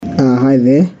Hi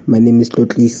there, my name is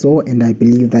Tlotliso, and I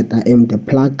believe that I am the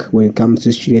plug when it comes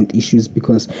to student issues,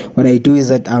 because what I do is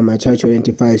that I try to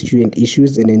identify student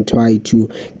issues and then try to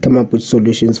come up with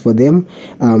solutions for them.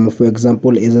 For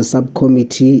example, as a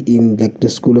subcommittee in the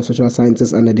School of Social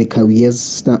Sciences under the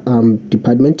careers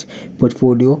department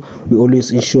portfolio, we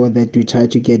always ensure that we try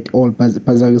to get all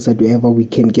bursaries that wherever we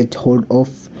can get hold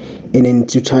of, and then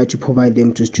to try to provide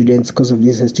them to students, because of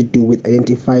this has to do with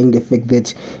identifying the fact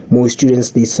that most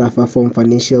students, they suffer from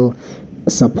financial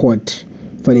support,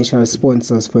 financial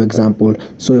sponsors, for example.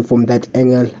 So from that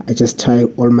angle, I just try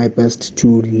all my best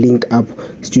to link up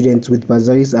students with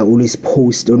bursaries. I always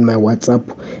post on my WhatsApp,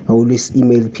 I always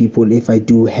email people if I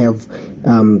do have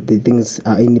the things,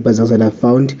 any bursaries that I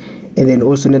found. And then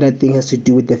also another thing has to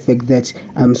do with the fact that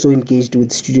I'm so engaged with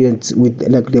students with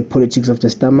the politics of the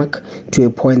stomach, to a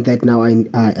point that now I'm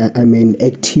an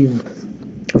active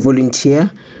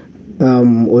volunteer,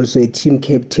 also a team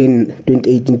captain,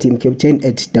 2018 team captain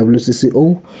at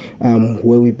WCCO,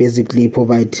 where we basically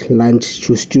provide lunch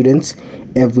to students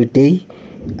every day,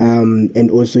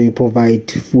 and also we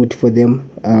provide food for them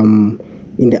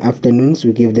in the afternoons.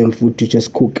 We give them food to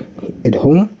just cook at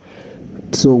home.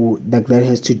 So that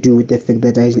has to do with the fact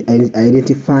that I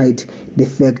identified the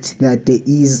fact that there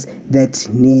is that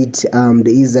need, there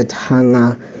is that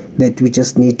hunger that we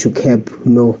just need to curb,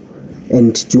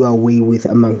 and do away with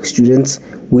among students,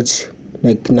 which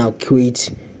now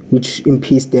which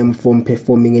impedes them from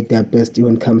performing at their best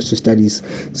when it comes to studies.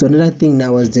 So another thing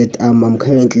now is that I'm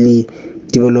currently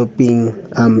developing,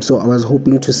 so I was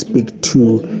hoping to speak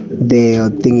to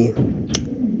the thingy,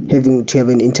 having to have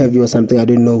an interview or something, I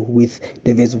don't know, with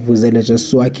the Voice of Vuzela,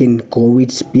 just so I can go with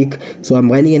speak. So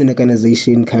I'm running an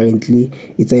organization currently.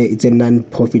 It's a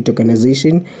non-profit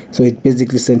organization, so it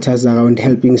basically centers around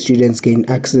helping students gain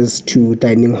access to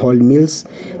dining hall meals.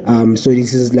 So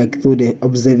this is through the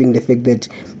observing the fact that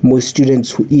most students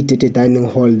who eat at a dining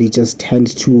hall, they just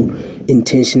tend to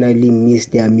intentionally miss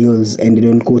their meals, and they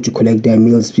don't go to collect their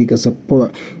meals because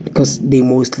they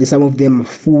mostly, some of them are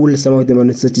full, some of them are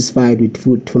not satisfied with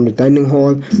food from the dining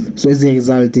hall. So as a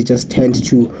result, they just tend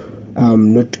to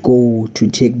not go to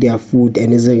take their food,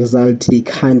 and as a result, they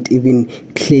can't even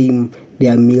claim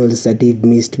their meals that they've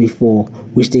missed before,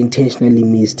 which they intentionally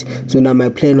missed. So now my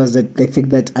plan was that the fact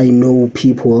that I know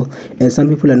people, and some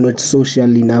people are not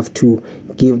social enough to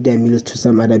give their meals to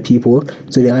some other people,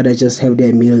 so they rather just have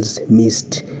their meals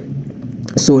missed.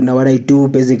 So now what I do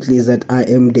basically is that I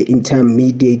am the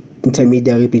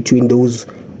intermediary between those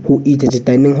who eat at the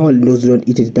dining hall and those who don't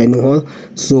eat at the dining hall.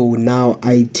 So now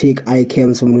I take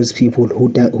items from those people who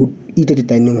eat at the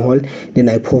dining hall, then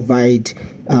I provide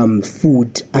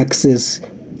food access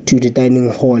to the dining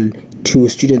hall to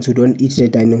students who don't eat at the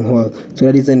dining hall. So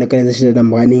that is an organization that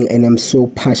I'm running, and I'm so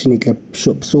passionate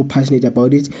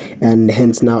about it, and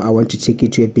hence now I want to take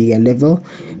it to a bigger level.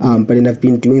 But then I've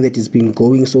been doing that, it's been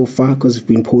going so far because we've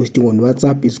been posting on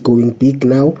WhatsApp, it's going big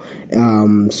now.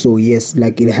 So yes,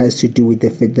 it has to do with the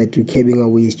fact that we're keeping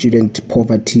away student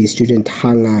poverty, student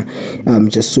hunger,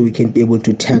 just so we can be able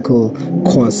to tackle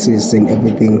courses and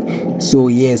everything. So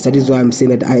yes, that is why I'm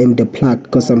saying that I am the plug,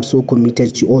 because I'm so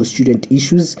committed to all student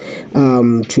issues,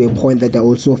 to a point that I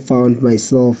also found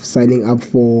myself signing up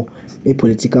for a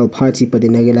political party, but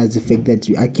then I realized the fact that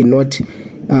I cannot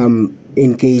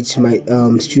engage my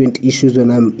student issues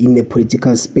when I'm in a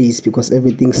political space, because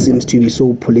everything seems to be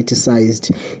so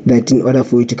politicized that in order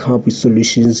for you to come up with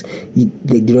solutions,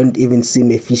 they don't even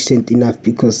seem efficient enough,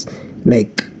 because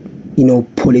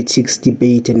politics,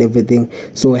 debate and everything.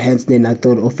 So hence then I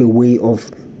thought of a way of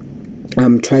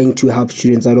trying to help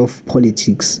students out of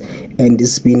politics, and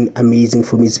it's been amazing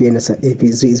for me. It's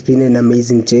been an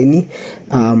amazing journey.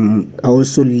 I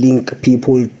also link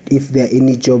people if there are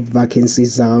any job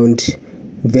vacancies around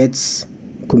vets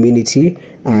community.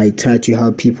 I try to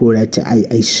help people, that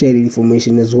I share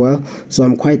information as well. So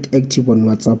I'm quite active on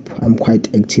WhatsApp. I'm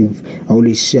quite active. I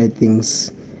always share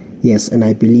things. Yes, and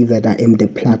I believe that I am the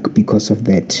plug because of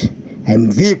that.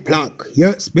 I'm the plug.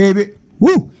 Yes, baby.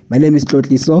 Woo! My name is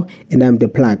Tlotliso, and I'm the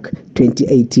plug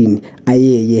 2018.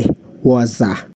 Aye, waza.